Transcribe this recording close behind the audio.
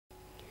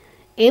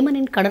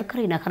ஏமனின்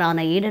கடற்கரை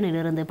நகரான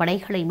ஏடனிலிருந்து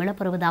படைகளை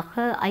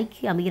மீளப்பெறுவதாக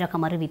ஐக்கிய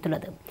அமீரகம்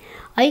அறிவித்துள்ளது.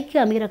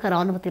 ஐக்கிய அமீரக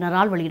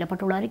இராணுவத்தினரால்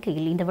வெளியிடப்பட்டுள்ள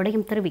அறிக்கையில் இந்த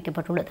விடயம்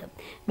தெரிவிக்கப்பட்டுள்ளது.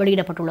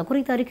 வெளியிடப்பட்டுள்ள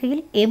குறித்த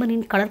அறிக்கையில்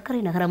ஏமனின்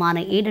கடற்கரை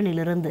நகரமான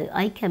ஏடனிலிருந்து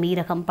ஐக்கிய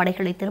அமீரகம்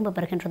படைகளை திரும்பப்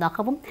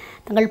பெறுகின்றதாகவும்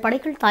தங்கள்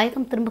படைகள்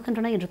தாயகம்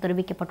திரும்புகின்றன என்று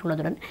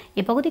தெரிவிக்கப்பட்டுள்ளதுடன்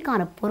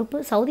இப்பகுதிக்கான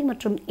பொறுப்பு சவுதி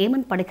மற்றும்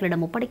ஏமன்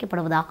படைகளிடம்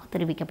ஒப்படைக்கப்படுவதாக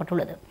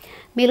தெரிவிக்கப்பட்டுள்ளது.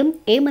 மேலும்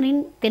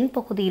ஏமனின்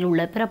தென்பகுதியில்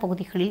உள்ள பிற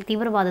பகுதிகளில்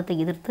தீவிரவாதத்தை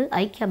எதிர்த்து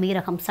ஐக்கிய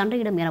அமீரகம்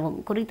சண்டையிடும்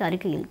எனவும் குறித்த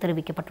அறிக்கையில்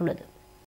தெரிவிக்கப்பட்டுள்ளது.